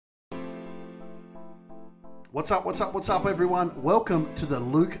What's up, everyone? Welcome to the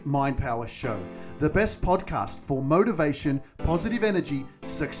Luke Mind Power Show, the best podcast for motivation, positive energy,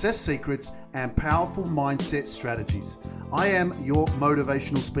 success secrets, and powerful mindset strategies. I am your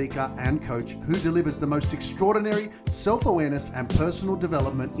motivational speaker and coach who delivers the most extraordinary self-awareness and personal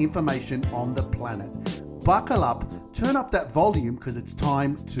development information on the planet. Buckle up, turn up that volume because it's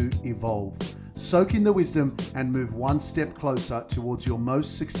time to evolve. Soak in the wisdom and move one step closer towards your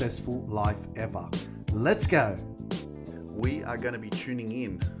most successful life ever. Let's go. We are going to be tuning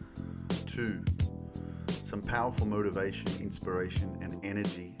in to some powerful motivation, inspiration, and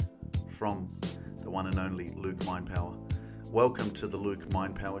energy from the one and only Luke Mind Power. Welcome to the Luke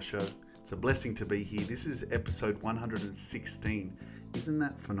Mind Power Show. It's a blessing to be here. This is episode 116. Isn't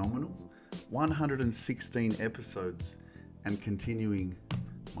that phenomenal? 116 episodes and continuing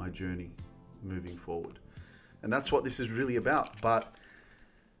my journey moving forward. And that's what this is really about. But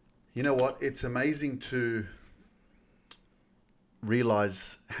you know what? It's amazing to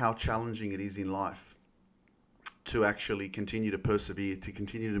realize how challenging it is in life to actually continue to persevere, to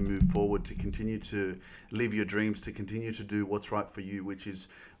continue to move forward, to continue to live your dreams, to continue to do what's right for you, which is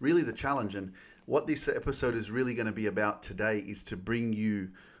really the challenge. And what this episode is really going to be about today is to bring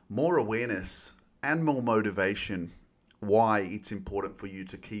you more awareness and more motivation why it's important for you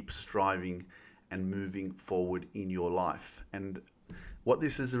to keep striving and moving forward in your life. And what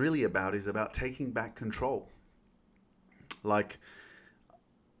this is really about is about taking back control. Like,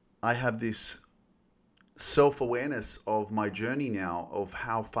 I have this self-awareness of my journey now, of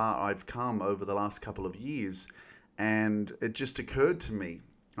how far I've come over the last couple of years. And it just occurred to me,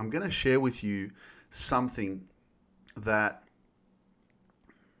 I'm going to share with you something that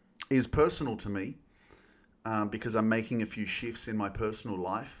is personal to me because I'm making a few shifts in my personal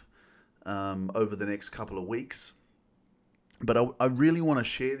life over the next couple of weeks. But I really want to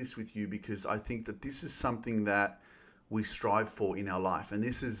share this with you because I think that this is something that we strive for in our life. And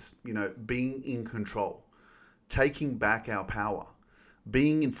this is, being in control, taking back our power,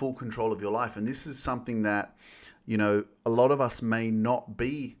 being in full control of your life. And this is something that, a lot of us may not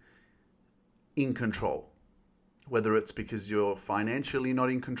be in control, whether it's because you're financially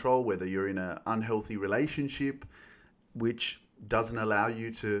not in control, whether you're in an unhealthy relationship, which doesn't allow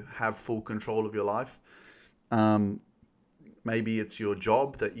you to have full control of your life. Maybe it's your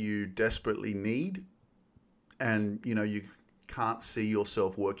job that you desperately need and, you can't see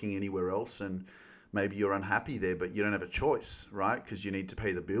yourself working anywhere else, and maybe you're unhappy there, but you don't have a choice, right? Because you need to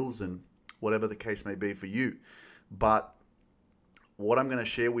pay the bills and whatever the case may be for you. But what I'm going to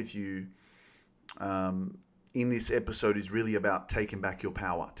share with you in this episode is really about taking back your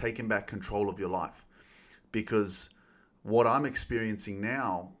power, taking back control of your life. Because what I'm experiencing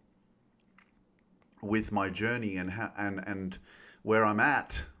now with my journey and where I'm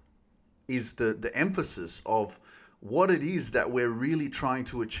at is the emphasis of what it is that we're really trying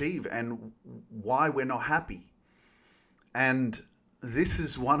to achieve and why we're not happy. And this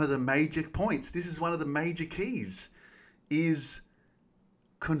is one of the major points. This is one of the major keys is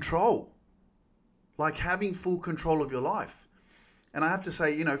control, like having full control of your life. And I have to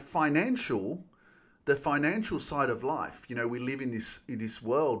say, the financial side of life, we live in this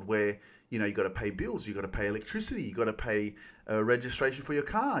world where, you got to pay bills, you got to pay electricity, you got to pay registration for your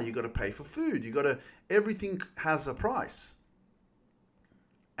car, you got to pay for food, everything has a price.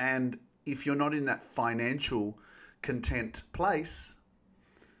 And if you're not in that financial content place,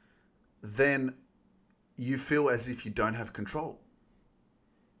 then you feel as if you don't have control,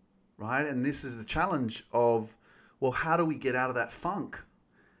 right? And this is the challenge of, well, how do we get out of that funk?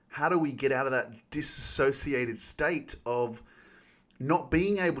 How do we get out of that disassociated state of not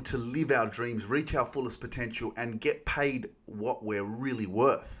being able to live our dreams, reach our fullest potential, and get paid what we're really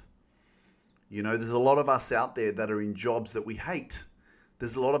worth? There's a lot of us out there that are in jobs that we hate.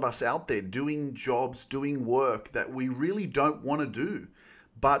 There's a lot of us out there doing jobs, doing work that we really don't want to do,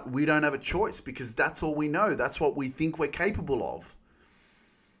 but we don't have a choice because that's all we know. That's what we think we're capable of.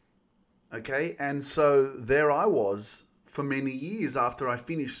 Okay, and so there I was for many years after I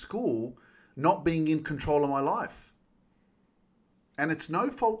finished school, not being in control of my life. And it's no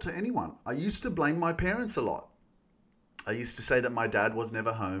fault to anyone. I used to blame my parents a lot. I used to say that my dad was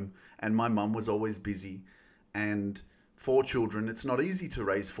never home and my mum was always busy. And 4 children, it's not easy to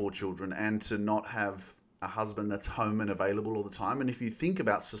raise 4 children and to not have a husband that's home and available all the time. And if you think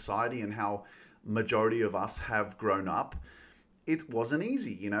about society and how majority of us have grown up, it wasn't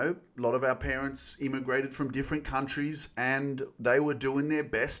easy. A lot of our parents immigrated from different countries and they were doing their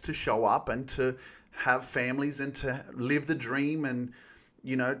best to show up and to have families and to live the dream and,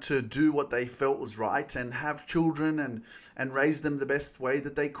 to do what they felt was right and have children and raise them the best way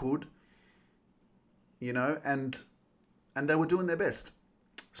that they could. and they were doing their best.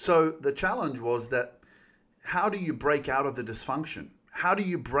 So the challenge was that how do you break out of the dysfunction? How do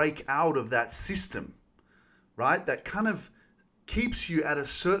you break out of that system, right? That kind of keeps you at a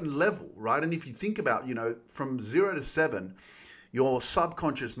certain level, right? And if you think about, from 0 to 7, your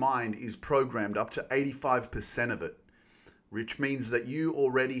subconscious mind is programmed up to 85% of it, which means that you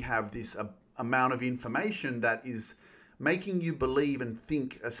already have this amount of information that is making you believe and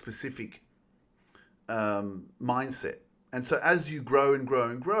think a specific mindset. And so as you grow and grow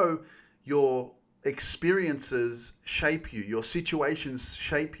and grow, your experiences shape you, your situations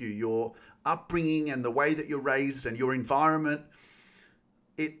shape you, your upbringing and the way that you're raised and your environment,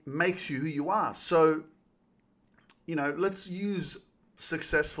 it makes you who you are. So, let's use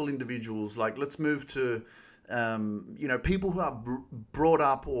successful individuals. Like, let's move to, people who are brought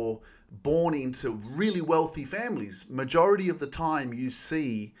up or born into really wealthy families. Majority of the time you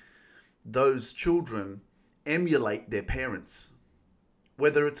see those children emulate their parents,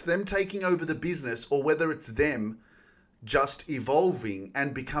 whether it's them taking over the business or whether it's them just evolving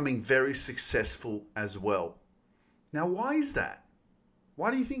and becoming very successful as well. Now, why is that? Why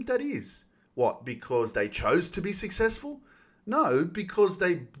do you think that is? What, because they chose to be successful? No, because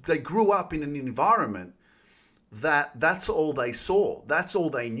they grew up in an environment that's all they saw. That's all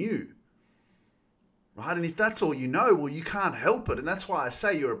they knew. Right? And if that's all you know, well, you can't help it. And that's why I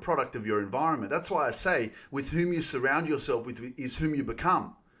say you're a product of your environment. That's why I say with whom you surround yourself with is whom you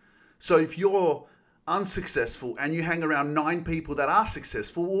become. So if you're unsuccessful and you hang around 9 people that are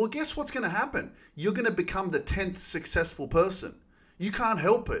successful, well, guess what's going to happen? You're going to become the 10th successful person. You can't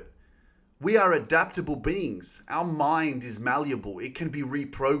help it. We are adaptable beings. Our mind is malleable. It can be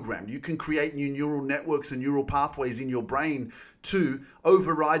reprogrammed. You can create new neural networks and neural pathways in your brain to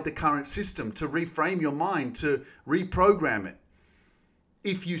override the current system, to reframe your mind, to reprogram it.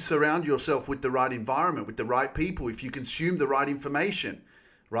 If you surround yourself with the right environment, with the right people, if you consume the right information,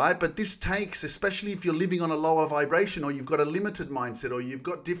 right? But this takes, especially if you're living on a lower vibration or you've got a limited mindset or you've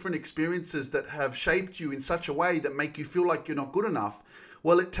got different experiences that have shaped you in such a way that make you feel like you're not good enough.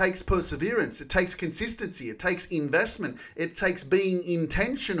 Well, it takes perseverance, it takes consistency, it takes investment, it takes being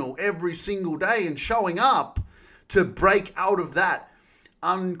intentional every single day and showing up to break out of that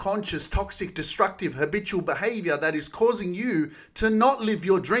unconscious, toxic, destructive, habitual behavior that is causing you to not live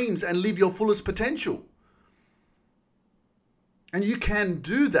your dreams and live your fullest potential. And you can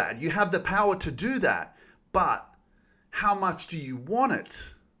do that. You have the power to do that. But how much do you want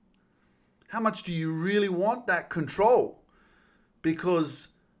it? How much do you really want that control? Because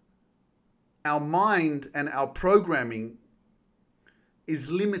our mind and our programming is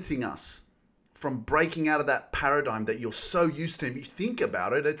limiting us from breaking out of that paradigm that you're so used to. If you think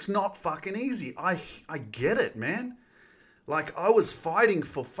about it, it's not fucking easy. I get it, man. Like, I was fighting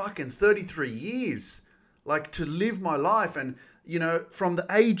for fucking 33 years, like, to live my life. And, from the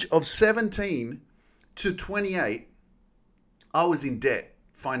age of 17 to 28, I was in debt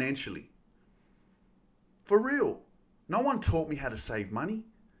financially. For real. No one taught me how to save money.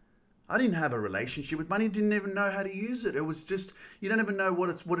 I didn't have a relationship with money. Didn't even know how to use it. It was just, you don't even know what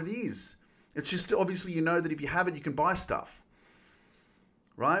it is. It's just, obviously, you know that if you have it, you can buy stuff.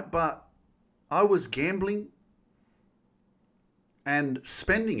 Right? But I was gambling and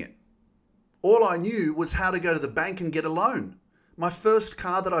spending it. All I knew was how to go to the bank and get a loan. My first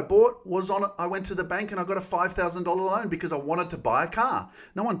car that I bought I went to the bank and I got a $5,000 loan because I wanted to buy a car.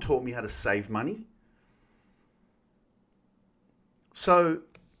 No one taught me how to save money. So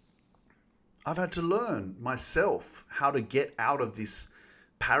I've had to learn myself how to get out of this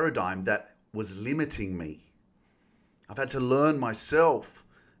paradigm that was limiting me. I've had to learn myself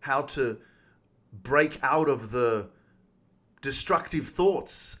how to break out of the destructive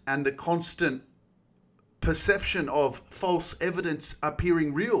thoughts and the constant perception of false evidence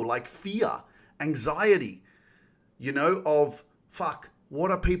appearing real, like fear, anxiety, of, fuck,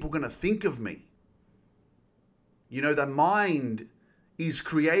 what are people going to think of me? The mind is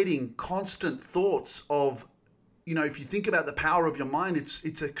creating constant thoughts of, if you think about the power of your mind,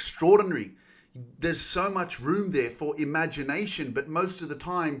 it's extraordinary. There's so much room there for imagination, but most of the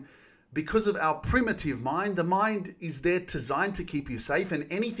time, because of our primitive mind, the mind is there designed to keep you safe, and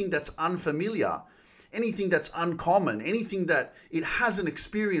anything that's unfamiliar, anything that's uncommon, anything that it hasn't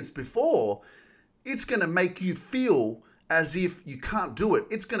experienced before, it's going to make you feel as if you can't do it.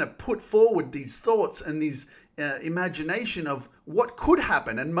 It's going to put forward these thoughts and these imagination of what could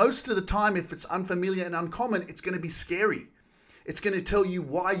happen. And most of the time, if it's unfamiliar and uncommon, it's going to be scary. It's going to tell you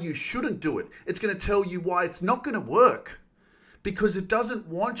why you shouldn't do it. It's going to tell you why it's not going to work. Because it doesn't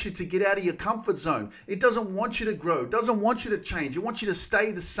want you to get out of your comfort zone. It doesn't want you to grow. It doesn't want you to change. It wants you to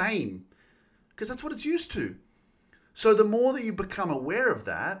stay the same. because that's what it's used to. So the more that you become aware of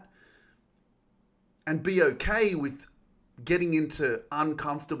that and be okay with getting into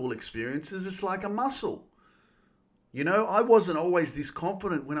uncomfortable experiences, it's like a muscle. You know, I wasn't always this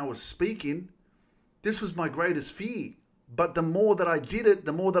confident when I was speaking. This was my greatest fear. But the more that I did it,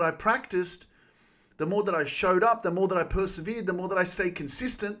 the more that I practiced, the more that I showed up, the more that I persevered, the more that I stayed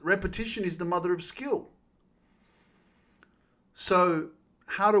consistent. Repetition is the mother of skill. So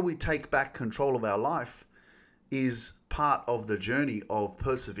how do we take back control of our life is part of the journey of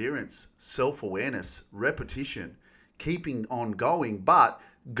perseverance, self-awareness, repetition, keeping on going, but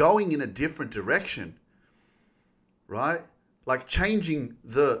going in a different direction, right? Like changing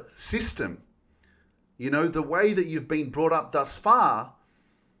the system. You know, the way that you've been brought up thus far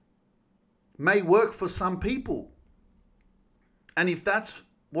may work for some people. And if that's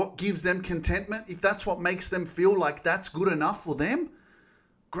what gives them contentment, if that's what makes them feel like that's good enough for them,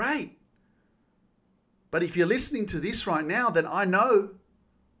 great. But if you're listening to this right now, then I know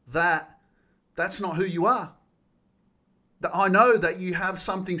that that's not who you are. That I know that you have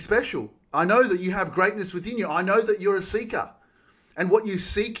something special. I know that you have greatness within you. I know that you're a seeker. And what you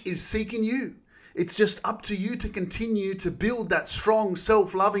seek is seeking you. It's just up to you to continue to build that strong,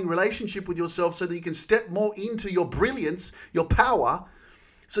 self-loving relationship with yourself so that you can step more into your brilliance, your power,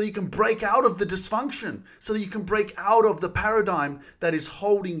 so you can break out of the dysfunction, so that you can break out of the paradigm that is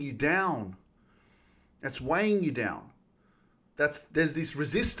holding you down. That's weighing you down. There's this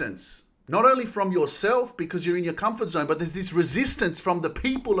resistance, not only from yourself because you're in your comfort zone, but there's this resistance from the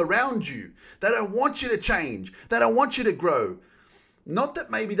people around you. They don't want you to change. They don't want you to grow. Not that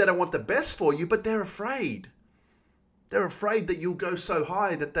maybe they don't want the best for you, but they're afraid. They're afraid that you'll go so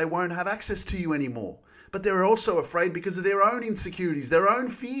high that they won't have access to you anymore. But they're also afraid because of their own insecurities, their own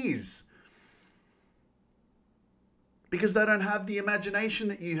fears. Because they don't have the imagination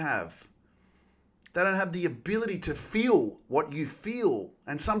that you have. They don't have the ability to feel what you feel.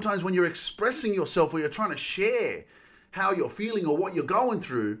 And sometimes when you're expressing yourself or you're trying to share how you're feeling or what you're going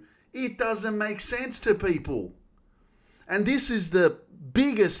through, it doesn't make sense to people. And this is the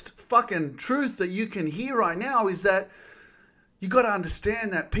biggest fucking truth that you can hear right now, is that you got to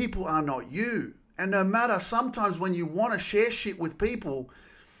understand that people are not you. And no matter, sometimes when you want to share shit with people,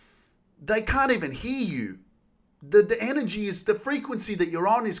 they can't even hear you. The energy is, the frequency that you're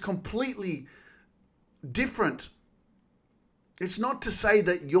on is completely different. It's not to say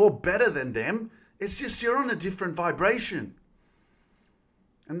that you're better than them. It's just you're on a different vibration.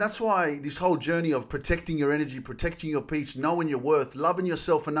 And that's why this whole journey of protecting your energy, protecting your peace, knowing your worth, loving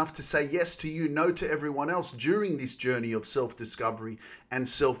yourself enough to say yes to you, no to everyone else during this journey of self-discovery and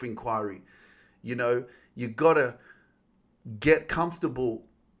self-inquiry. You know, you got to get comfortable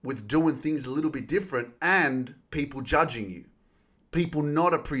with doing things a little bit different and people judging you. People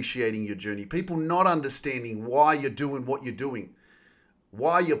not appreciating your journey. People not understanding why you're doing what you're doing.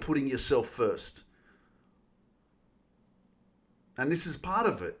 Why you're putting yourself first. And this is part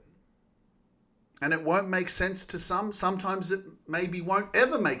of it. And it won't make sense to some. Sometimes it maybe won't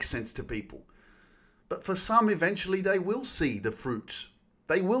ever make sense to people. But for some, eventually they will see the fruit.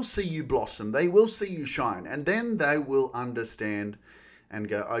 They will see you blossom. They will see you shine. And then they will understand and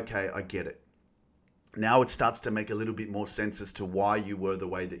go, okay, I get it. Now it starts to make a little bit more sense as to why you were the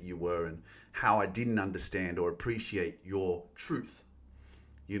way that you were and how I didn't understand or appreciate your truth.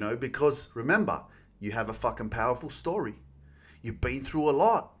 You know, because remember, you have a fucking powerful story. You've been through a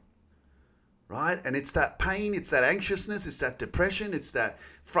lot, right? And it's that pain, it's that anxiousness, it's that depression, it's that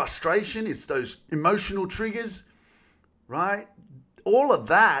frustration, it's those emotional triggers, right? All of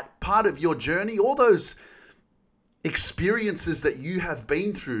that, part of your journey, all those experiences that you have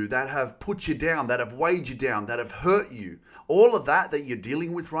been through that have put you down, that have weighed you down, that have hurt you, all of that you're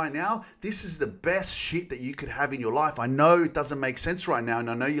dealing with right now, this is the best shit that you could have in your life. I know it doesn't make sense right now. And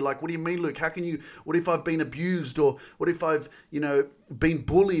I know you're like, what do you mean, Luke? How can you, what if I've been abused, or what if I've, been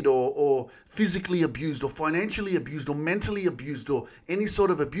bullied or physically abused or financially abused or mentally abused or any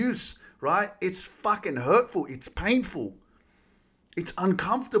sort of abuse, right? It's fucking hurtful. It's painful. It's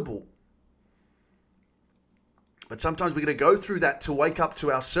uncomfortable. But sometimes we're going to go through that to wake up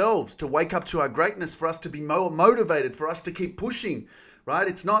to ourselves, to wake up to our greatness, for us to be more motivated, for us to keep pushing, right?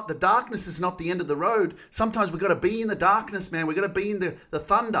 It's not, the darkness is not the end of the road. Sometimes we've got to be in the darkness, man. We've got to be in the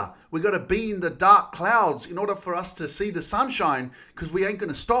thunder. We've got to be in the dark clouds in order for us to see the sunshine, because we ain't going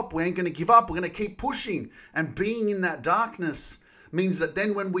to stop. We ain't going to give up. We're going to keep pushing. And being in that darkness means that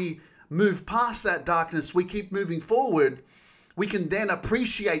then when we move past that darkness, we keep moving forward, we can then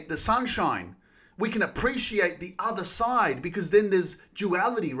appreciate the sunshine. we can appreciate the other side, because then there's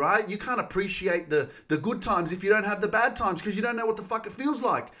duality, right? You can't appreciate the good times if you don't have the bad times, because you don't know what the fuck it feels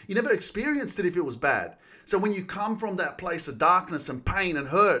like. You never experienced it if it was bad. So when you come from that place of darkness and pain and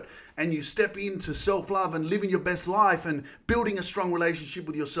hurt, and you step into self-love and living your best life and building a strong relationship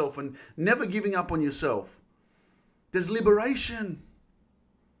with yourself and never giving up on yourself, there's liberation,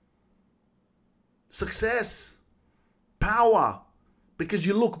 success, power, because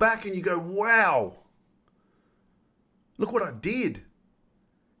you look back and you go, wow, look what I did.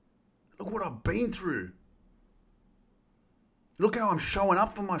 Look what I've been through. Look how I'm showing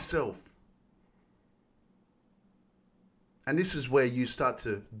up for myself. And this is where you start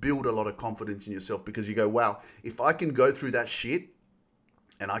to build a lot of confidence in yourself, because you go, wow, if I can go through that shit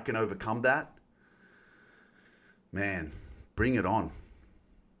and I can overcome that, man, bring it on.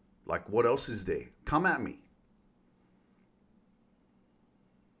 Like, what else is there? Come at me.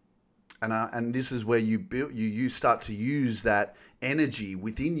 And this is where you start to use that energy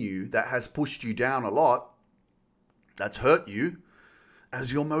within you that has pushed you down a lot, that's hurt you,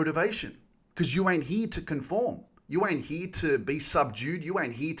 as your motivation. Because you ain't here to conform. You ain't here to be subdued. You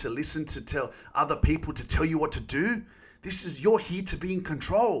ain't here to listen to tell other people to tell you what to do. You're here to be in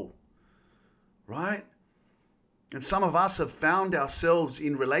control, right? And some of us have found ourselves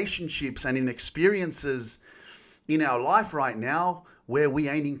in relationships and in experiences in our life right now where we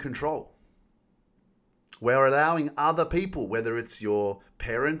ain't in control. We're allowing other people, whether it's your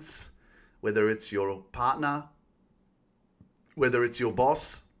parents, whether it's your partner, whether it's your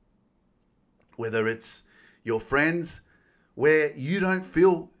boss, whether it's your friends, where you don't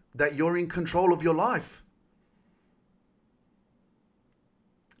feel that you're in control of your life.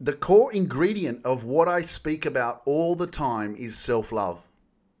 The core ingredient of what I speak about all the time is self-love.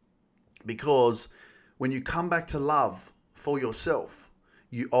 Because when you come back to love for yourself,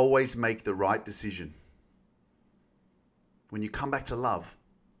 you always make the right decision. When you come back to love,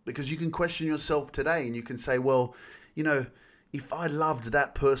 because you can question yourself today and you can say, well, if I loved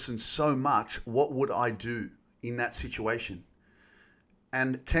that person so much, what would I do in that situation?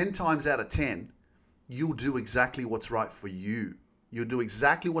 And 10 times out of 10, you'll do exactly what's right for you. You'll do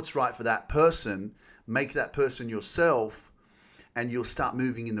exactly what's right for that person, make that person yourself, and you'll start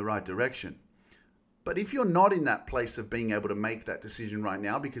moving in the right direction. But if you're not in that place of being able to make that decision right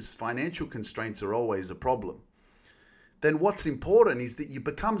now, because financial constraints are always a problem, then what's important is that you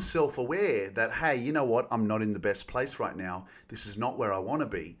become self-aware that, hey, you know what? I'm not in the best place right now. This is not where I want to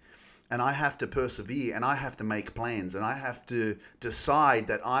be. And I have to persevere, and I have to make plans, and I have to decide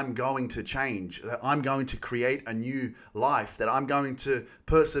that I'm going to change, that I'm going to create a new life, that I'm going to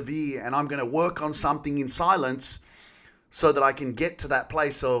persevere, and I'm going to work on something in silence so that I can get to that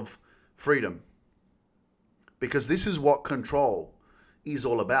place of freedom. Because this is what control is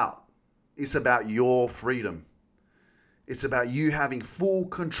all about. It's about your freedom. It's about you having full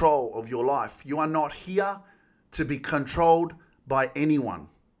control of your life. You are not here to be controlled by anyone.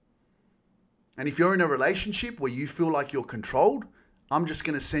 And if you're in a relationship where you feel like you're controlled, I'm just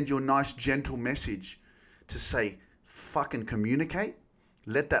going to send you a nice, gentle message to say, fucking communicate.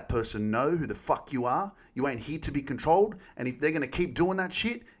 Let that person know who the fuck you are. You ain't here to be controlled. And if they're going to keep doing that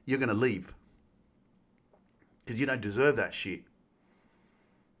shit, you're going to leave. Because you don't deserve that shit.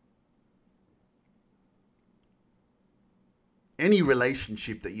 Any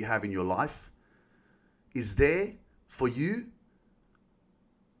relationship that you have in your life is there for you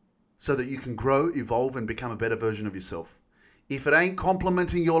so that you can grow, evolve, and become a better version of yourself. If it ain't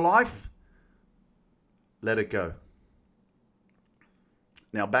complementing your life, let it go.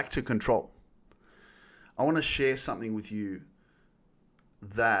 Now back to control. I want to share something with you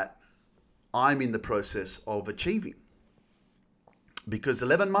that I'm in the process of achieving. Because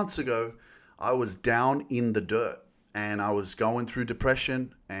 11 months ago, I was down in the dirt. And I was going through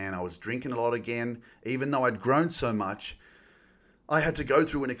depression, and I was drinking a lot again. Even though I'd grown so much, I had to go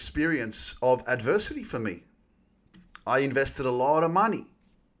through an experience of adversity for me. I invested a lot of money.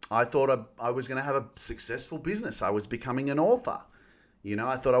 I thought I was going to have a successful business. I was becoming an author.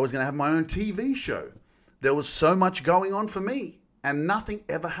 I thought I was going to have my own TV show. There was so much going on for me, and nothing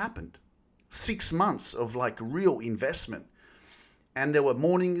ever happened. 6 months of real investment. And there were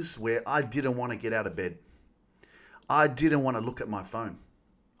mornings where I didn't want to get out of bed. I didn't want to look at my phone.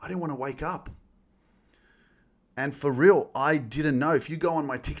 I didn't want to wake up. And for real, I didn't know. If you go on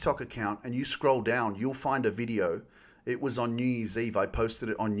my TikTok account and you scroll down, you'll find a video. It was on New Year's Eve. I posted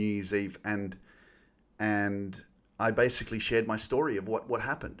it on New Year's Eve, and I basically shared my story of what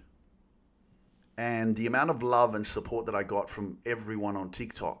happened. And the amount of love and support that I got from everyone on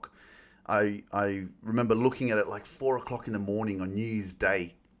TikTok, I remember looking at it 4 o'clock in the morning on New Year's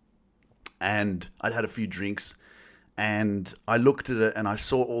Day. and I'd had a few drinks, and I looked at it and I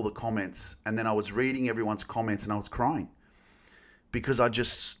saw all the comments, and then I was reading everyone's comments and I was crying because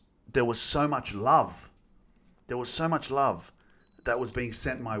there was so much love. There was so much love that was being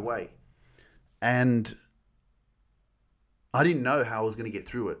sent my way. And I didn't know how I was going to get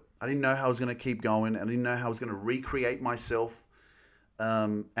through it. I didn't know how I was going to keep going. I didn't know how I was going to recreate myself,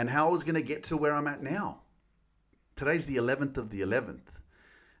 and how I was going to get to where I'm at now. Today's the 11th of the 11th.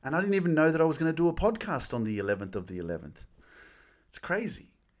 And I didn't even know that I was going to do a podcast on the 11th of the 11th. It's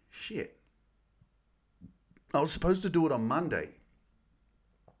crazy. Shit. I was supposed to do it on Monday,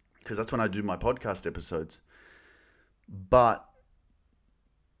 because that's when I do my podcast episodes. But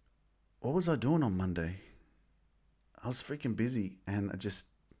what was I doing on Monday? I was freaking busy and I just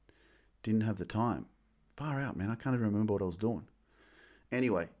didn't have the time. Far out, man. I can't even remember what I was doing.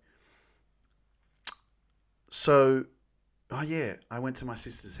 Anyway. So, I went to my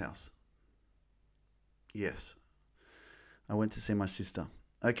sister's house. Yes. I went to see my sister.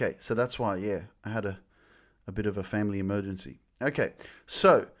 Okay, so that's why, I had a bit of a family emergency. Okay,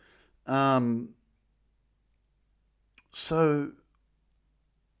 so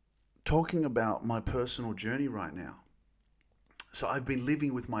talking about my personal journey right now. So I've been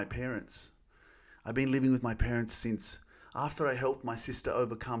living with my parents. I've been living with my parents since after I helped my sister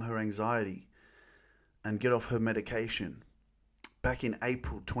overcome her anxiety and get off her medication back in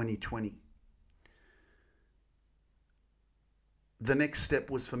April 2020. The next step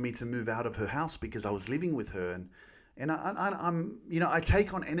was for me to move out of her house because I was living with her, and I'm I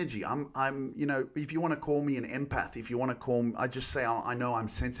take on energy. I'm if you want to call me an empath, if you want to call me, I just say I know I'm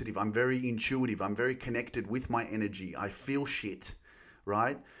sensitive. I'm very intuitive. I'm very connected with my energy. I feel shit,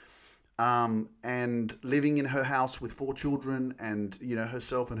 right? And living in her house with 4 children and,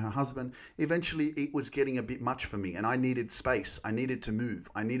 herself and her husband, eventually it was getting a bit much for me and I needed space. I needed to move.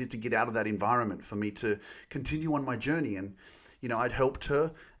 I needed to get out of that environment for me to continue on my journey. And, I'd helped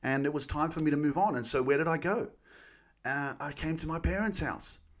her and it was time for me to move on. And so where did I go? I came to my parents'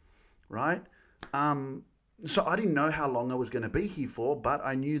 house, right? So I didn't know how long I was going to be here for, but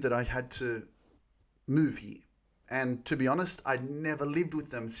I knew that I had to move here. And to be honest, I'd never lived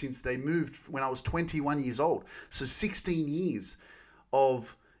with them since they moved when I was 21 years old. So 16 years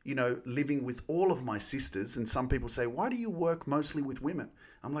of, living with all of my sisters. And some people say, why do you work mostly with women?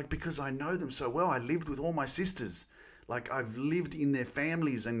 I'm like, because I know them so well. I lived with all my sisters. Like I've lived in their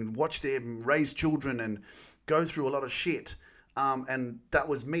families and watched them raise children and go through a lot of shit. And that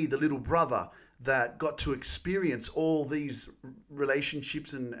was me, the little brother that got to experience all these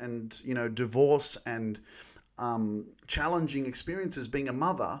relationships and divorce and challenging experiences, being a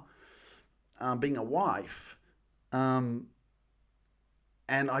mother, being a wife, and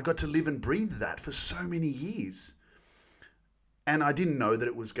I got to live and breathe that for so many years. And I didn't know that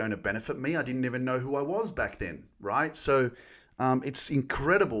it was going to benefit me. I didn't even know who I was back then, right? So it's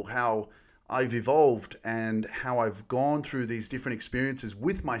incredible how I've evolved and how I've gone through these different experiences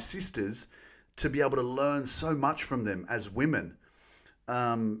with my sisters to be able to learn so much from them as women.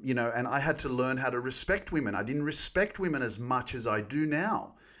 And I had to learn how to respect women. I didn't respect women as much as I do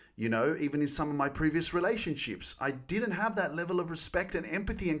now. Even in some of my previous relationships, I didn't have that level of respect and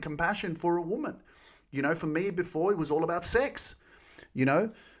empathy and compassion for a woman. For me before, it was all about sex,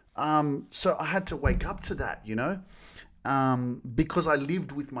 so I had to wake up to that, because I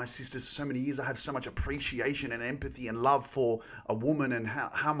lived with my sisters for so many years. I have so much appreciation and empathy and love for a woman and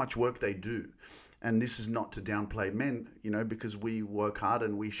how much work they do. And this is not to downplay men, because we work hard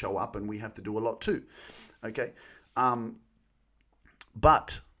and we show up and we have to do a lot too. Okay.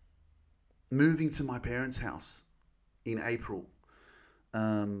 But moving to my parents' house in April,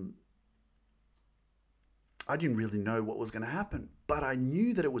 I didn't really know what was going to happen, but I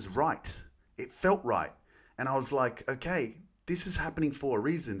knew that it was right. It felt right. And I was like, okay, this is happening for a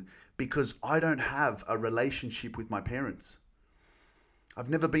reason because I don't have a relationship with my parents. I've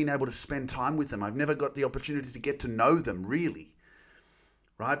never been able to spend time with them. I've never got the opportunity to get to know them really,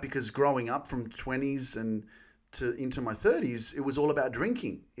 right? Because growing up from 20s and into my 30s, it was all about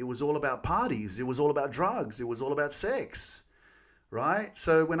drinking. It was all about parties. It was all about drugs. It was all about sex, right?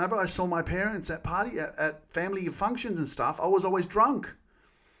 So whenever I saw my parents at family functions and stuff, I was always drunk.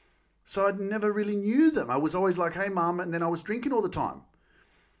 So I never really knew them. I was always like, hey, mom, and then I was drinking all the time.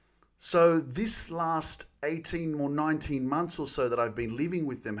 So this last 18 or 19 months or so that I've been living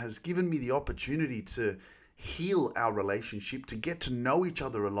with them has given me the opportunity to heal our relationship, to get to know each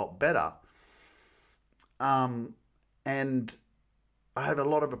other a lot better. And I have a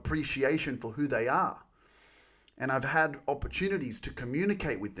lot of appreciation for who they are. And I've had opportunities to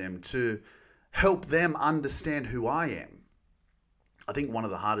communicate with them, to help them understand who I am. I think one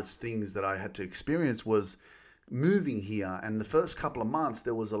of the hardest things that I had to experience was moving here. And the first couple of months,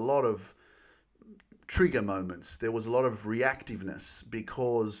 there was a lot of trigger moments. There was a lot of reactiveness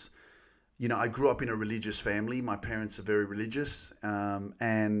because, I grew up in a religious family. My parents are very religious.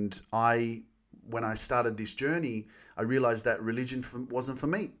 And when I started this journey, I realized that religion wasn't for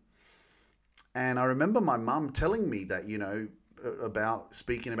me. And I remember my mum telling me that, about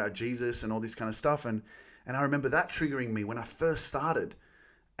speaking about Jesus and all this kind of stuff. And I remember that triggering me when I first started.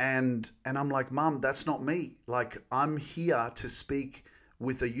 And I'm like, Mum, that's not me. Like, I'm here to speak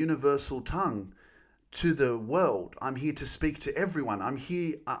with a universal tongue to the world. I'm here to speak to everyone.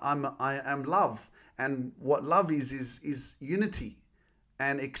 I am love. And what love is unity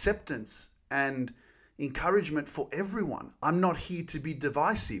and acceptance and encouragement for everyone. I'm not here to be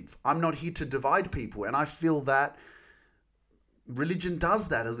divisive. I'm not here to divide people. And I feel that religion does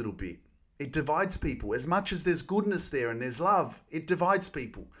that a little bit. It divides people. As much as there's goodness there and there's love, it divides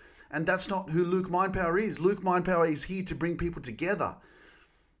people. And that's not who Luke Mindpower is. Luke Mindpower is here to bring people together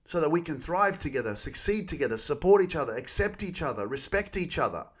so that we can thrive together, succeed together, support each other, accept each other, respect each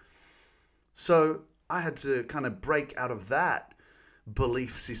other. So I had to kind of break out of that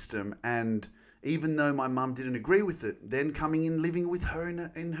belief system. And even though my mum didn't agree with it, then coming in, living with her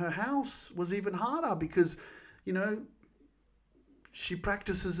in her house was even harder because, she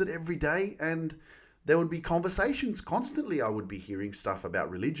practices it every day, and there would be conversations constantly. I would be hearing stuff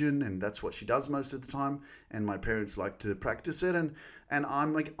about religion, and that's what she does most of the time. And my parents like to practice it, and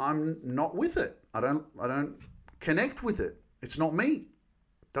I'm like, I'm not with it. I don't connect with it. It's not me.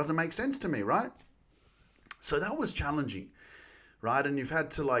 Doesn't make sense to me, right? So that was challenging, right? And you've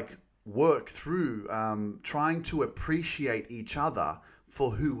had to work through trying to appreciate each other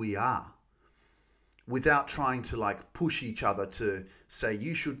for who we are, without trying to push each other to say,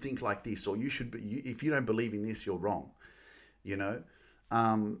 you should think like this, or you should be, if you don't believe in this, you're wrong,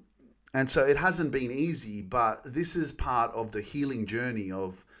 and so it hasn't been easy, but this is part of the healing journey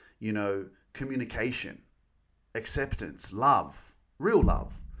of, communication, acceptance, love, real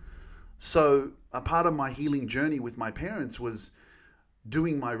love. So a part of my healing journey with my parents was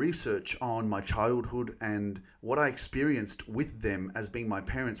doing my research on my childhood and what I experienced with them as being my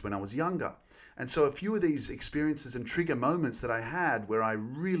parents when I was younger. And so a few of these experiences and trigger moments that I had where I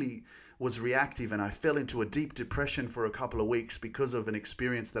really was reactive and I fell into a deep depression for a couple of weeks because of an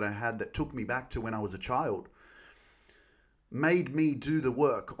experience that I had that took me back to when I was a child, made me do the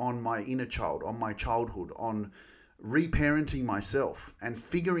work on my inner child, on my childhood, on reparenting myself and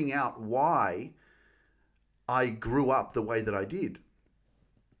figuring out why I grew up the way that I did.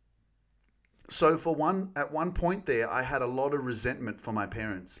 So at one point there, I had a lot of resentment for my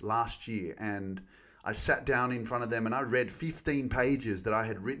parents last year, and I sat down in front of them and I read 15 pages that I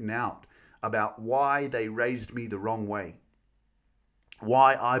had written out about why they raised me the wrong way,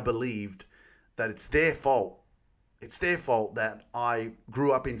 why I believed that it's their fault. It's their fault that I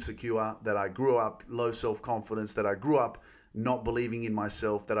grew up insecure, that I grew up low self-confidence, that I grew up not believing in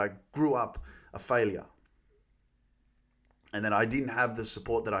myself, that I grew up a failure, and that I didn't have the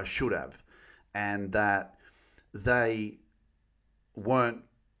support that I should have, and that they weren't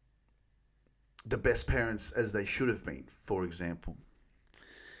the best parents as they should have been, for example.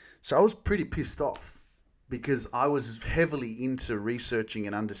 So I was pretty pissed off because I was heavily into researching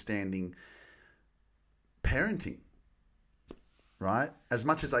and understanding parenting, right? As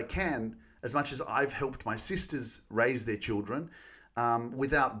much as I can, as much as I've helped my sisters raise their children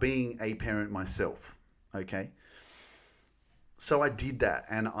without being a parent myself, okay? So I did that,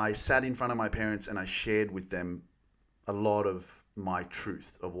 and I sat in front of my parents and I shared with them a lot of my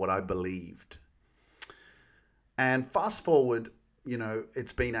truth of what I believed. And fast forward,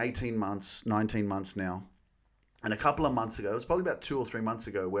 it's been 18 months, 19 months now. And a couple of months ago, it was probably about 2 or 3 months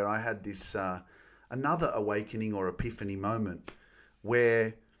ago, where I had this another awakening or epiphany moment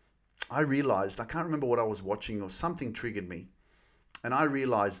where I realized, I can't remember what I was watching or something triggered me. And I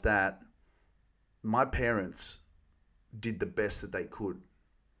realized that my parents did the best that they could,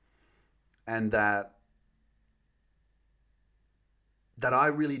 and that I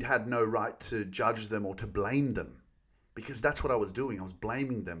really had no right to judge them or to blame them, because that's what I was doing. I was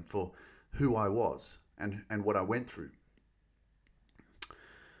blaming them for who I was and what I went through.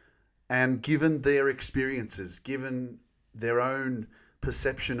 And given their experiences, given their own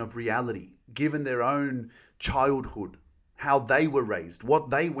perception of reality, given their own childhood, how they were raised, what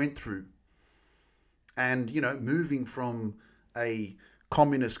they went through, and, moving from a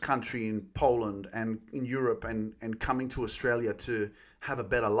communist country in Poland and in Europe and coming to Australia to have a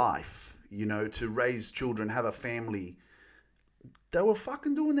better life, to raise children, have a family, they were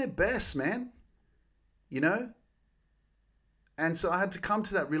fucking doing their best, man, And so I had to come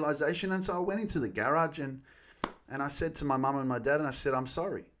to that realization. And so I went into the garage and I said to my mum and my dad, and I said, I'm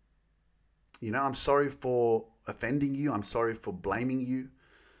sorry. You know, I'm sorry for offending you. I'm sorry for blaming you.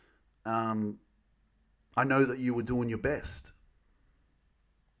 I know that you were doing your best.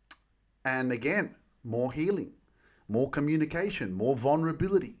 And again, more healing, more communication, more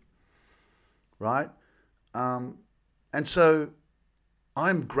vulnerability, right? And so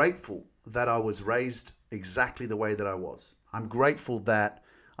I'm grateful that I was raised exactly the way that I was. I'm grateful that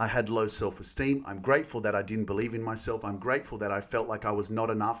I had low self-esteem. I'm grateful that I didn't believe in myself. I'm grateful that I felt like I was not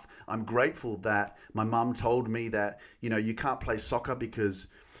enough. I'm grateful that my mum told me that, you know, you can't play soccer because,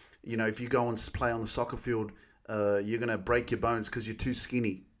 you know, if you go and play on the soccer field, you're going to break your bones because you're too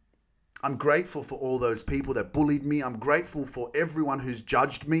skinny. I'm grateful for all those people that bullied me. I'm grateful for everyone who's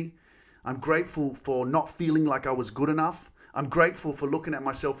judged me. I'm grateful for not feeling like I was good enough. I'm grateful for looking at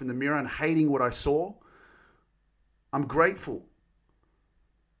myself in the mirror and hating what I saw. I'm grateful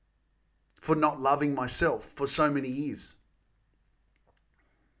for not loving myself for so many years,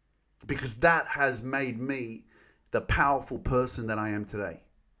 because that has made me the powerful person that I am today.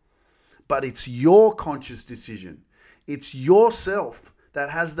 But it's your conscious decision. It's yourself that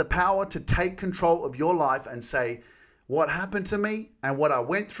has the power to take control of your life and say, what happened to me and what I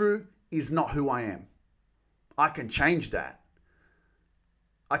went through is not who I am. I can change that.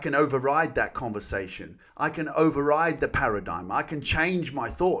 I can override that conversation. I can override the paradigm. I can change my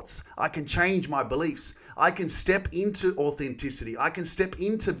thoughts. I can change my beliefs. I can step into authenticity. I can step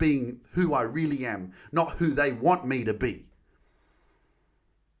into being who I really am, not who they want me to be.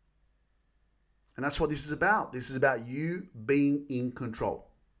 And that's what this is about. This is about you being in control.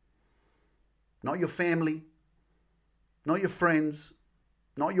 Not your family, not your friends,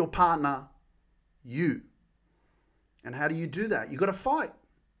 not your partner, you. And how do you do that? You got to fight.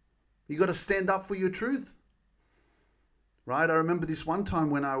 You got to stand up for your truth, right? I remember this one time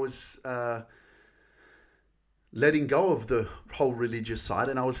when I was letting go of the whole religious side,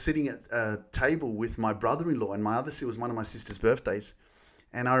 and I was sitting at a table with my brother-in-law and it was one of my sister's birthdays.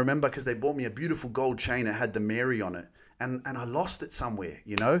 And I remember because they bought me a beautiful gold chain. It had the Mary on it, and I lost it somewhere,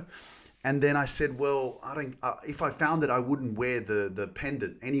 you know. And then I said, well, if I found it, I wouldn't wear the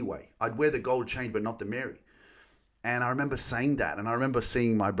pendant anyway. I'd wear the gold chain, but not the Mary. And I remember saying that, and I remember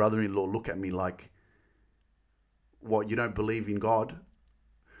seeing my brother-in-law look at me like, what, you don't believe in God?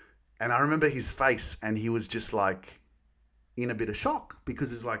 And I remember his face, and he was just like in a bit of shock,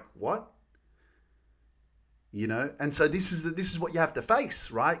 because it's like, what? You know? And so this is what you have to face,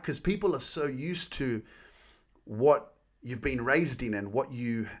 right? Because people are so used to what you've been raised in and what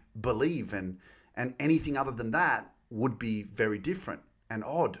you believe, and anything other than that would be very different and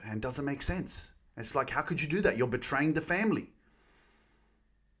odd and doesn't make sense. It's like, how could you do that? You're betraying the family,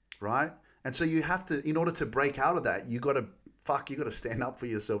 right? And so you have to, in order to break out of that, you got to stand up for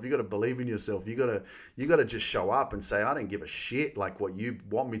yourself. You got to believe in yourself. You got to just show up and say, I don't give a shit like what you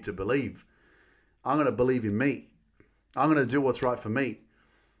want me to believe. I'm going to believe in me. I'm going to do what's right for me.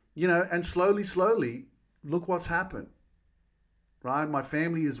 You know, and slowly, look what's happened, right? My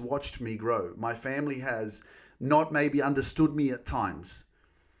family has watched me grow. My family has not maybe understood me at times.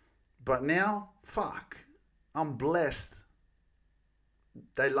 But now, I'm blessed.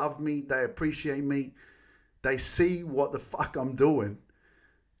 They love me. They appreciate me. They see what the fuck I'm doing.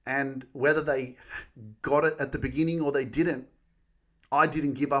 And whether they got it at the beginning or they didn't, I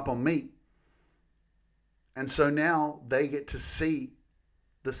didn't give up on me. And so now they get to see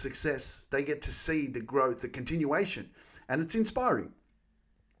the success. They get to see the growth, the continuation. And it's inspiring,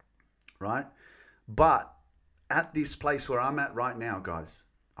 right? But at this place where I'm at right now, guys,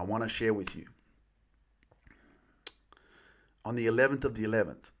 I want to share with you. On the 11th of the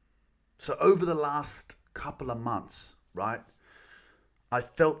 11th. So over the last couple of months, right, I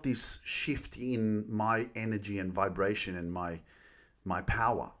felt this shift in my energy and vibration and my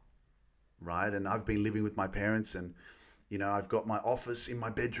power, right? And I've been living with my parents, and, you know, I've got my office in my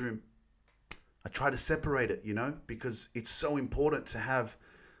bedroom. I try to separate it, you know, because it's so important to have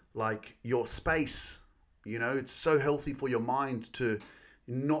like your space, you know. It's so healthy for your mind to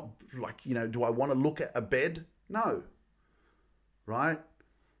not like, you know, do I want to look at a bed? No. Right?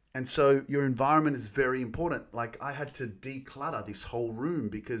 And so your environment is very important. Like, I had to declutter this whole room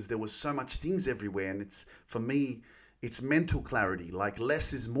because there was so much things everywhere. And it's, for me, it's mental clarity. Like,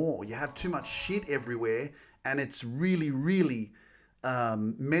 less is more. You have too much shit everywhere, and it's really, really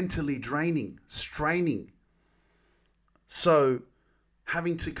mentally draining, straining. So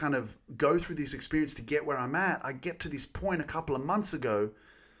having to kind of go through this experience to get where I'm at, I get to this point a couple of months ago,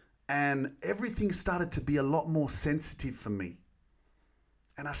 and everything started to be a lot more sensitive for me.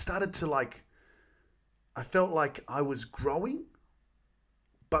 And I started to I felt like I was growing,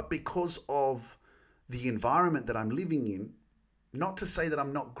 But because of the environment that I'm living in, not to say that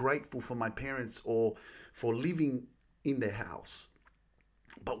I'm not grateful for my parents or for living in their house,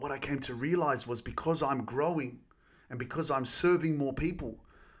 but what I came to realize was because I'm growing and because I'm serving more people,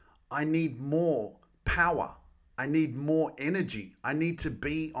 I need more power. I need more energy. I need to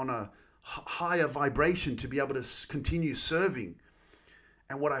be on a higher vibration to be able to continue serving.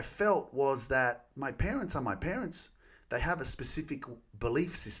 And what I felt was that my parents are my parents. They have a specific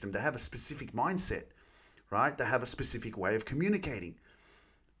belief system. They have a specific mindset, right? They have a specific way of communicating,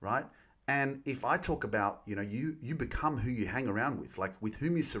 right? And if I talk about, you become who you hang around with, like with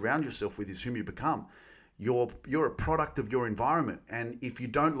whom you surround yourself with is whom you become. You're a product of your environment. And if you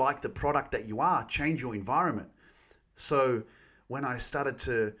don't like the product that you are, change your environment. So when I started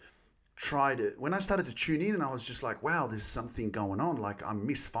to tune in, and I was just like, wow, there's something going on. Like I'm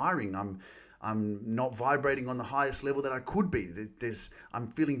misfiring. I'm not vibrating on the highest level that I could be. I'm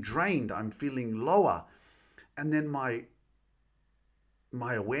feeling drained. I'm feeling lower. And then my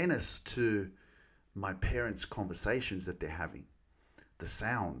awareness to my parents' conversations that they're having, the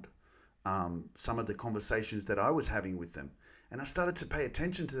sound, some of the conversations that I was having with them. And I started to pay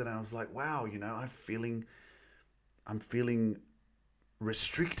attention to that, and I was like, wow, I'm feeling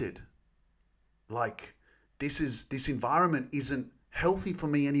restricted. Like this environment isn't healthy for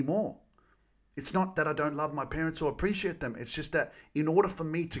me anymore. It's not that I don't love my parents or appreciate them. It's just that in order for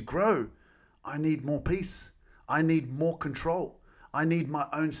me to grow, I need more peace. I need more control. I need my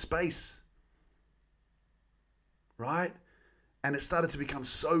own space. Right? And it started to become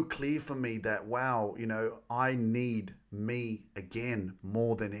so clear for me that, wow, I need me again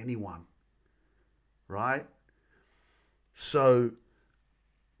more than anyone. Right? So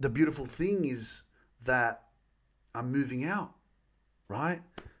the beautiful thing is that I'm moving out, right?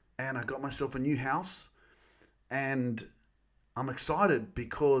 And I got myself a new house, and I'm excited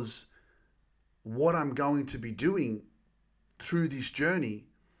because what I'm going to be doing through this journey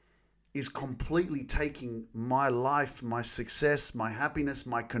is completely taking my life, my success, my happiness,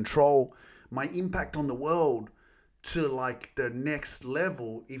 my control, my impact on the world to like the next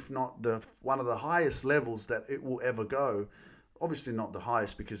level, if not one of the highest levels that it will ever go. Obviously not the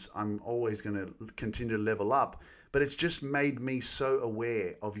highest, because I'm always going to continue to level up, but it's just made me so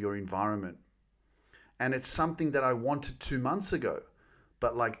aware of your environment. And it's something that I wanted 2 months ago,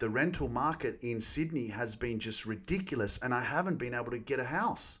 but like the rental market in Sydney has been just ridiculous, and I haven't been able to get a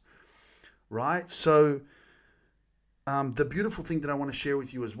house, right? So the beautiful thing that I want to share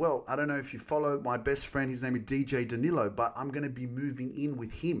with you as well, I don't know if you follow my best friend, his name is DJ Danilo, but I'm going to be moving in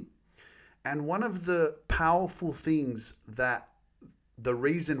with him. And one of the powerful things that the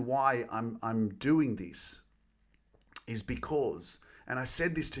reason why I'm doing this is because, and I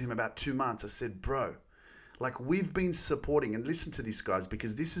said this to him about 2 months, I said, bro, like we've been supporting, and listen to this, guys,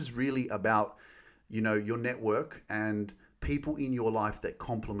 because this is really about, your network and people in your life that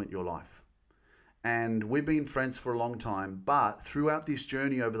complement your life. And we've been friends for a long time, but throughout this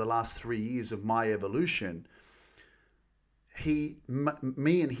journey over the last 3 years of my evolution,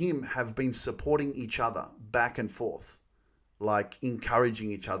 me and him have been supporting each other back and forth, like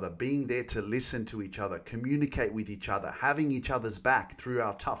encouraging each other, being there to listen to each other, communicate with each other, having each other's back through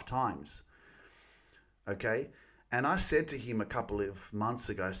our tough times. Okay? And I said to him a couple of months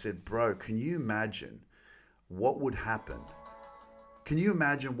ago, I said, bro, can you imagine what would happen? Can you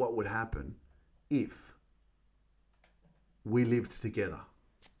imagine what would happen if we lived together?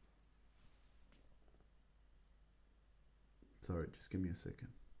 Sorry, just give me a second.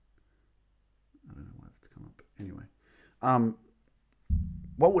 I don't know why that's come up. Anyway,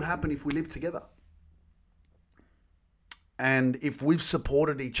 what would happen if we lived together? And if we've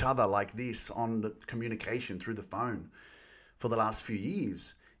supported each other like this on the communication through the phone for the last few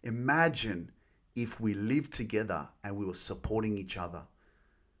years, imagine if we lived together and we were supporting each other,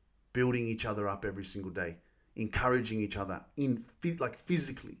 building each other up every single day, encouraging each other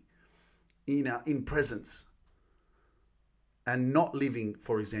physically, in presence. And not living,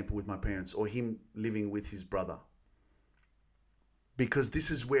 for example, with my parents, or him living with his brother. Because this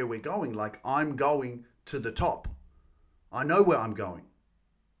is where we're going. Like, I'm going to the top. I know where I'm going,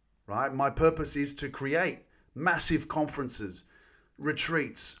 right? My purpose is to create massive conferences,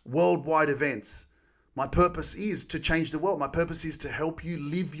 retreats, worldwide events. My purpose is to change the world. My purpose is to help you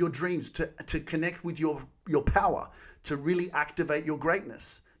live your dreams, to connect with your power, to really activate your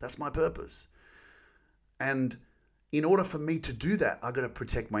greatness. That's my purpose. And in order for me to do that, I got to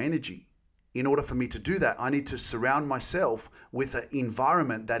protect my energy. In order for me to do that, I need to surround myself with an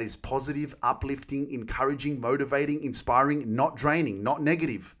environment that is positive, uplifting, encouraging, motivating, inspiring, not draining, not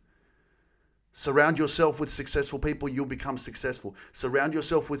negative. Surround yourself with successful people, you'll become successful. Surround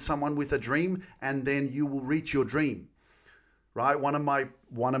yourself with someone with a dream, and then you will reach your dream. Right? One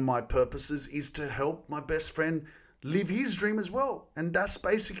of my purposes is to help my best friend live his dream as well. And that's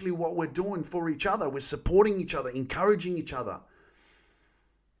basically what we're doing for each other. We're supporting each other, encouraging each other.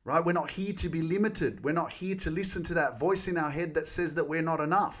 Right? We're not here to be limited. We're not here to listen to that voice in our head that says that we're not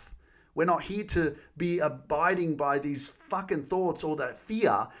enough. We're not here to be abiding by these fucking thoughts or that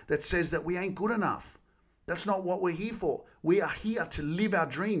fear that says that we ain't good enough. That's not what we're here for. We are here to live our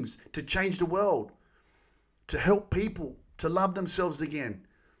dreams, to change the world, to help people, to love themselves again.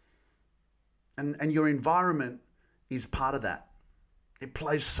 And your environment is part of that. It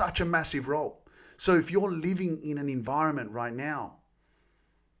plays such a massive role. So if you're living in an environment right now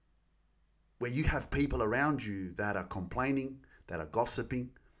where you have people around you that are complaining, that are gossiping,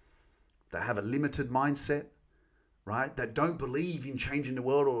 that have a limited mindset, right? That don't believe in changing the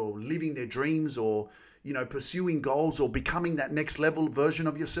world or living their dreams or, pursuing goals or becoming that next level version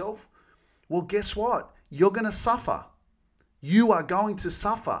of yourself. Well, guess what? You're going to suffer. You are going to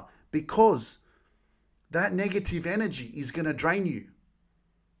suffer because that negative energy is going to drain you.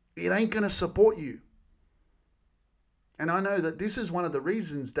 It ain't going to support you. And I know that this is one of the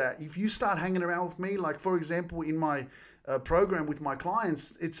reasons that if you start hanging around with me, like for example, in my program with my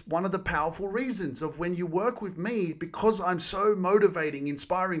clients, it's one of the powerful reasons of when you work with me, because I'm so motivating,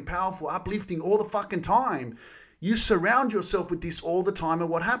 inspiring, powerful, uplifting all the fucking time. You surround yourself with this all the time, and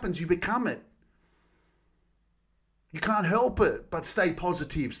what happens? You become it. You can't help it but stay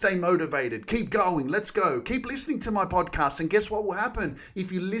positive, stay motivated, keep going, let's go. Keep listening to my podcast, and guess what will happen?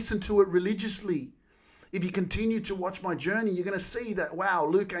 If you listen to it religiously, if you continue to watch my journey, you're going to see that, wow,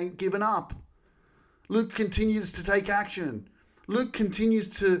 Luke ain't given up. Luke continues to take action. Luke continues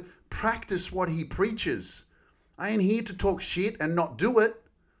to practice what he preaches. I ain't here to talk shit and not do it.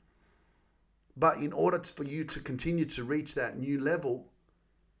 But in order for you to continue to reach that new level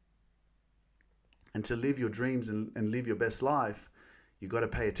and to live your dreams and live your best life, you got to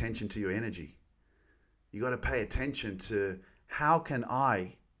pay attention to your energy. You got to pay attention to how can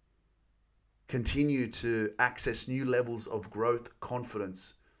I continue to access new levels of growth,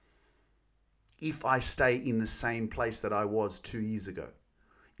 confidence, if I stay in the same place that I was 2 years ago.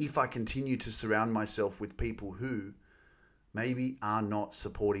 If I continue to surround myself with people who maybe are not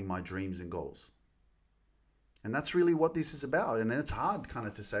supporting my dreams and goals. And that's really what this is about. And it's hard kind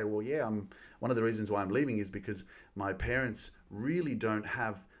of to say, well, yeah, one of the reasons why I'm leaving is because my parents really don't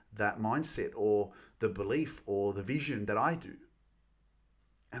have that mindset or the belief or the vision that I do.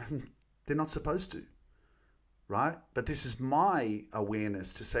 And they're not supposed to, right? But this is my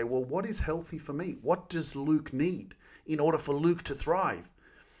awareness to say, well, what is healthy for me? What does Luke need in order for Luke to thrive?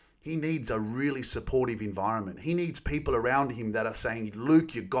 He needs a really supportive environment. He needs people around him that are saying,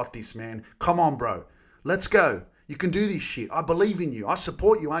 Luke, you got this, man. Come on, bro. Let's go. You can do this shit. I believe in you. I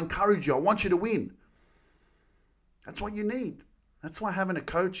support you. I encourage you. I want you to win. That's what you need. That's why having a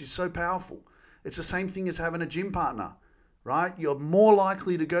coach is so powerful. It's the same thing as having a gym partner, right? You're more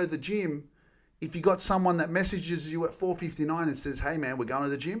likely to go to the gym if you got someone that messages you at 4:59 and says, hey, man, we're going to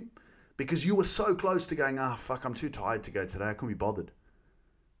the gym, because you were so close to going, fuck, I'm too tired to go today. I couldn't be bothered,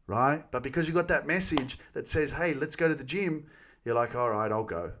 right? But because you got that message that says, hey, let's go to the gym, you're like, all right, I'll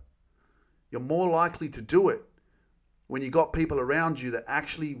go. You're more likely to do it when you got people around you that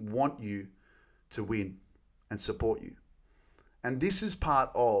actually want you to win and support you. And this is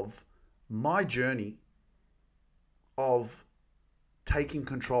part of my journey of taking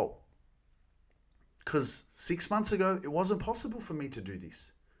control. Because 6 months ago, it wasn't possible for me to do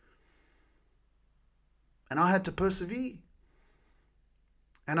this. And I had to persevere.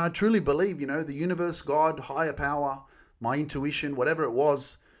 And I truly believe, the universe, God, higher power, my intuition, whatever it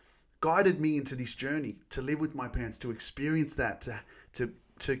was, guided me into this journey to live with my parents, to experience that,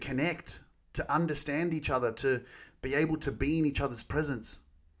 to connect, to understand each other, to be able to be in each other's presence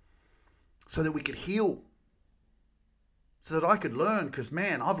so that we could heal, so that I could learn, because,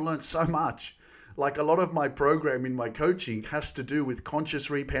 man, I've learned so much. Like, a lot of my program in my coaching has to do with conscious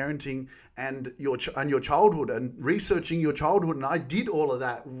reparenting and your childhood and researching your childhood. And I did all of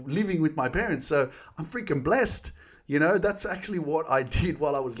that living with my parents. So I'm freaking blessed. That's actually what I did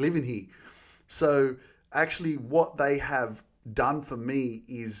while I was living here. So actually what they have done for me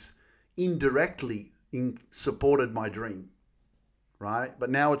is indirectly supported my dream, right? But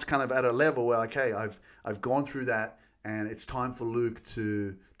now it's kind of at a level where, okay, I've gone through that and it's time for Luke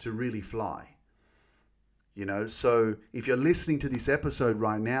to really fly. So if you're listening to this episode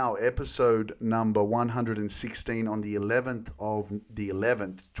right now, episode number 116 on the 11th of the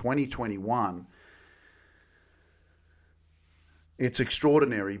 11th, 2021, It's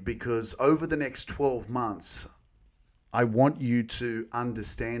extraordinary because over the next 12 months, I want you to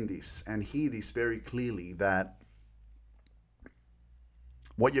understand this and hear this very clearly, that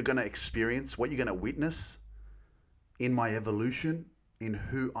what you're going to experience, what you're going to witness in my evolution, in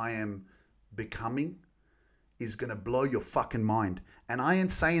who I am becoming, is going to blow your fucking mind. And I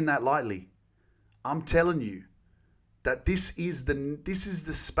ain't saying that lightly. I'm telling you that this is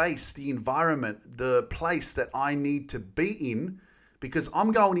the space, the environment, the place that I need to be in, because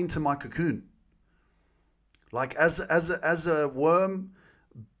I'm going into my cocoon. Like as a worm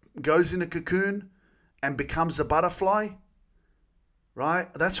goes in a cocoon and becomes a butterfly,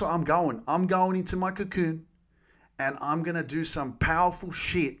 right? That's where I'm going. I'm going into my cocoon and I'm going to do some powerful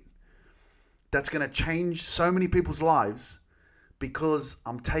shit that's going to change so many people's lives, because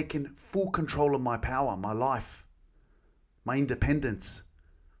I'm taking full control of my power, my life, my independence.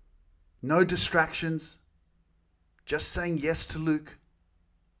 No distractions. Just saying yes to Luke.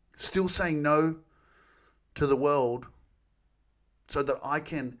 Still saying no to the world, so that I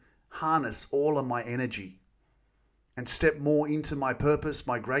can harness all of my energy and step more into my purpose,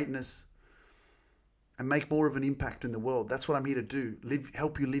 my greatness, and make more of an impact in the world. That's what I'm here to do.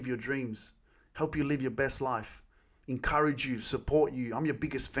 Help you live your dreams. Help you live your best life. Encourage you, support you. I'm your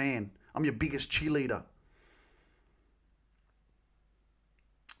biggest fan. I'm your biggest cheerleader.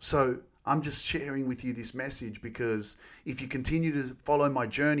 So I'm just sharing with you this message because if you continue to follow my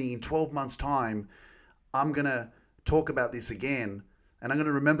journey, in 12 months' time, I'm going to talk about this again, and I'm going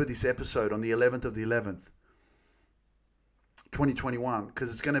to remember this episode on the 11th of the 11th, 2021,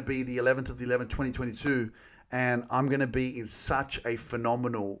 because it's going to be the 11th of the 11th, 2022, and I'm going to be in such a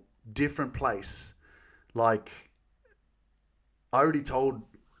phenomenal, different place. Like, I already told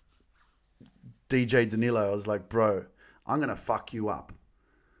DJ Danilo, I was like, bro, I'm going to fuck you up.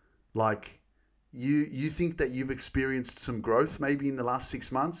 Like, you think that you've experienced some growth maybe in the last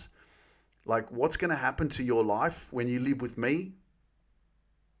 6 months? Like, what's going to happen to your life when you live with me?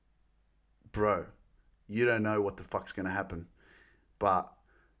 Bro, you don't know what the fuck's going to happen. But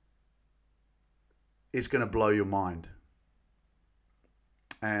it's going to blow your mind.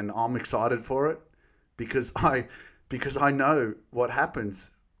 And I'm excited for it because I know what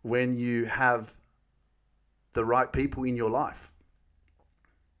happens when you have the right people in your life.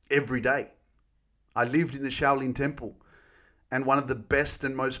 Every day. I lived in the Shaolin Temple. And one of the best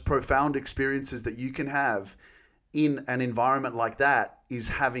and most profound experiences that you can have in an environment like that is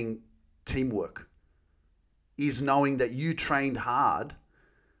having teamwork. Is knowing that you trained hard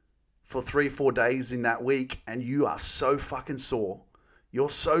for 3-4 days in that week and you are so fucking sore. You're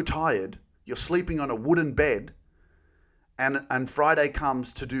so tired. You're sleeping on a wooden bed. And Friday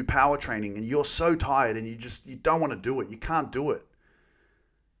comes to do power training and you're so tired and you don't want to do it. You can't do it.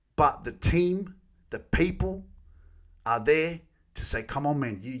 But the team, the people are there to say, come on,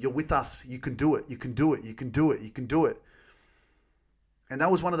 man, you're with us. You can do it. You can do it. You can do it. You can do it. And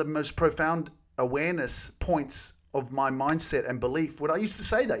that was one of the most profound awareness points of my mindset and belief. When I used to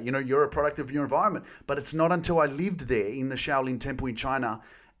say that, you're a product of your environment. But it's not until I lived there in the Shaolin Temple in China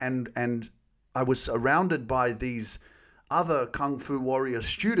and I was surrounded by these other Kung Fu warrior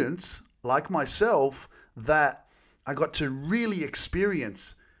students like myself that I got to really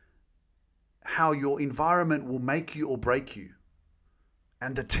experience how your environment will make you or break you.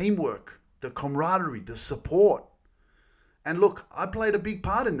 And the teamwork, the camaraderie, the support. And look, I played a big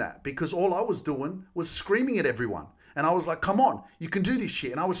part in that because all I was doing was screaming at everyone. And I was like, come on, you can do this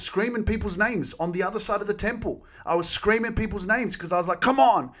shit. And I was screaming people's names on the other side of the temple. I was screaming people's names because I was like, come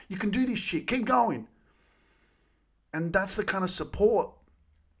on, you can do this shit. Keep going. And that's the kind of support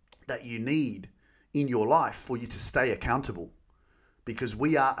that you need in your life for you to stay accountable. Because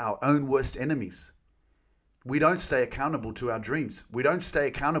we are our own worst enemies. We don't stay accountable to our dreams. We don't stay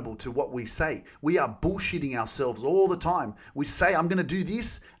accountable to what we say. We are bullshitting ourselves all the time. We say, I'm going to do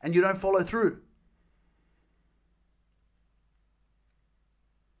this, and you don't follow through.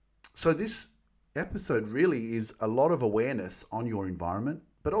 So this episode really is a lot of awareness on your environment,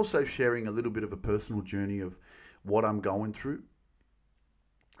 but also sharing a little bit of a personal journey of what I'm going through.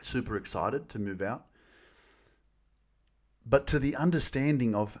 Super excited to move out. But to the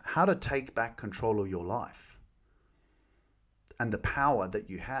understanding of how to take back control of your life and the power that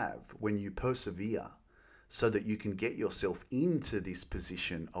you have when you persevere so that you can get yourself into this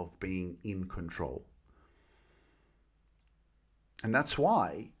position of being in control. And that's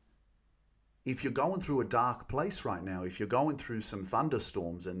why if you're going through a dark place right now, if you're going through some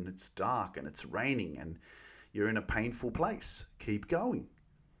thunderstorms and it's dark and it's raining and you're in a painful place, keep going.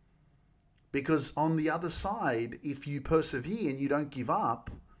 Because on the other side, if you persevere and you don't give up,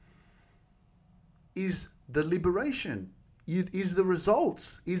 is the liberation. is the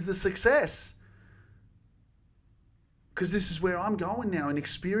results, is the success. Because this is where I'm going now and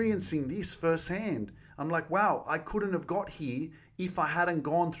experiencing this firsthand. I'm like, wow, I couldn't have got here if I hadn't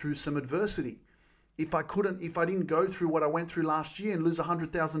gone through some adversity. If I didn't go through what I went through last year and lose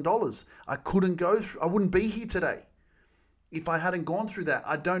 $100,000, I wouldn't be here today. If I hadn't gone through that,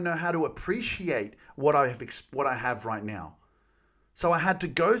 I don't know how to appreciate what I have right now. So I had to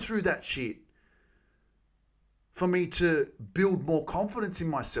go through that shit for me to build more confidence in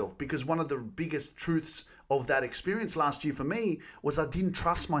myself, because one of the biggest truths of that experience last year for me was I didn't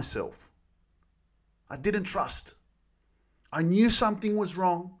trust myself. I didn't trust. I knew something was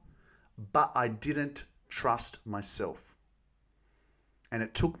wrong, but I didn't trust myself. And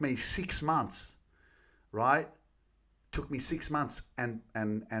it took me 6 months, right? It took me 6 months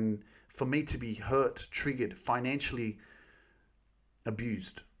and for me to be hurt, triggered, financially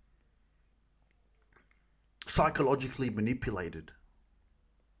abused, psychologically manipulated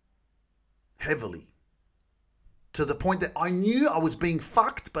heavily, to the point that I knew I was being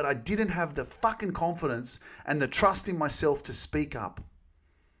fucked, but I didn't have the fucking confidence and the trust in myself to speak up.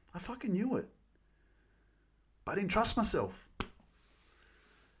 I fucking knew it, but I didn't trust myself.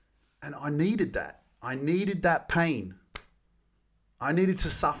 And I needed that. I needed that pain. I needed to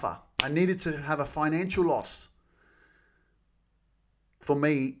suffer. I needed to have a financial loss for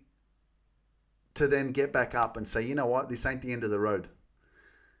me to then get back up and say, you know what, this ain't the end of the road.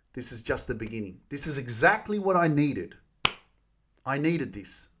 This is just the beginning. This is exactly what I needed. I needed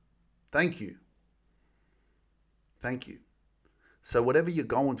this. Thank you. Thank you. So whatever you're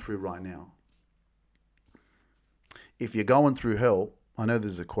going through right now, if you're going through hell, I know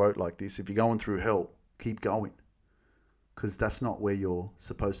there's a quote like this, if you're going through hell, keep going. Because that's not where you're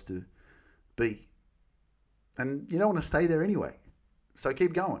supposed to be. And you don't want to stay there anyway. So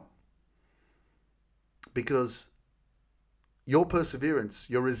keep going. Because your perseverance,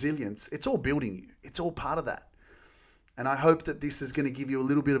 your resilience, it's all building you. It's all part of that. And I hope that this is going to give you a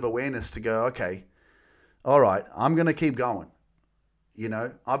little bit of awareness to go, okay, all right, I'm going to keep going. You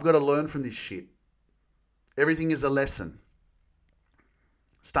know, I've got to learn from this shit. Everything is a lesson.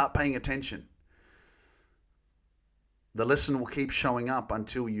 Start paying attention. The lesson will keep showing up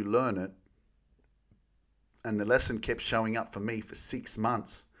until you learn it. And the lesson kept showing up for me for 6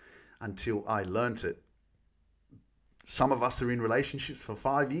 months until I learnt it. Some of us are in relationships for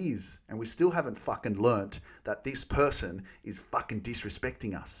 5 years and we still haven't fucking learnt that this person is fucking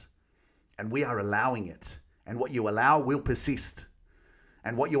disrespecting us. And we are allowing it. And what you allow will persist.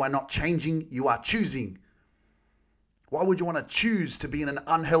 And what you are not changing, you are choosing. Why would you want to choose to be in an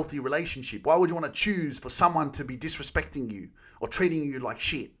unhealthy relationship? Why would you want to choose for someone to be disrespecting you or treating you like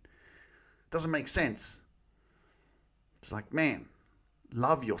shit? Doesn't make sense. It's like, man,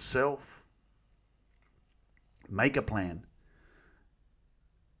 love yourself. Make a plan.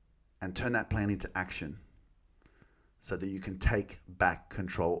 And turn that plan into action so that you can take back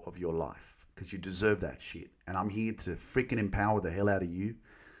control of your life. Because you deserve that shit. And I'm here to freaking empower the hell out of you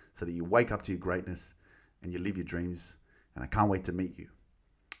so that you wake up to your greatness and you live your dreams. And I can't wait to meet you.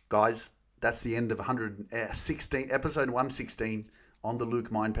 Guys, that's the end of episode 116 on the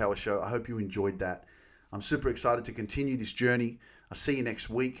Luke Mind Power Show. I hope you enjoyed that. I'm super excited to continue this journey. I'll see you next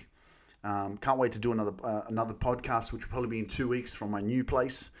week. Can't wait to do another podcast, which will probably be in 2 weeks from my new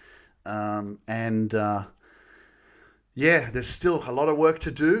place. Yeah, there's still a lot of work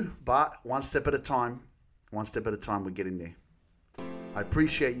to do, but one step at a time, we're getting there. I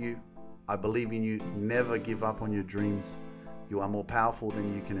appreciate you. I believe in you. Never give up on your dreams. You are more powerful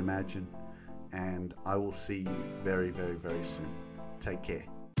than you can imagine. And I will see you very, very, very soon. Take care.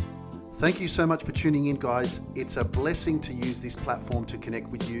 Thank you so much for tuning in, guys. It's a blessing to use this platform to connect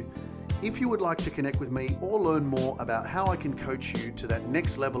with you. If you would like to connect with me or learn more about how I can coach you to that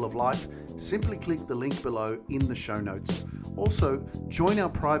next level of life, simply click the link below in the show notes. Also, join our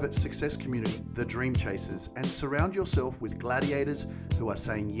private success community, The Dream Chasers, and surround yourself with gladiators who are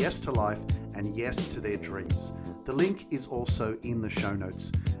saying yes to life and yes to their dreams. The link is also in the show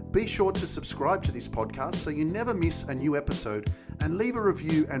notes. Be sure to subscribe to this podcast so you never miss a new episode, and leave a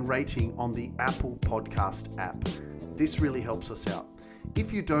review and rating on the Apple Podcast app. This really helps us out.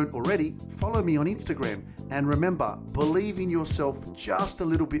 If you don't already, follow me on Instagram. And remember, believe in yourself just a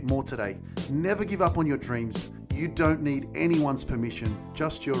little bit more today. Never give up on your dreams. You don't need anyone's permission,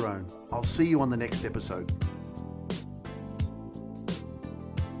 just your own. I'll see you on the next episode.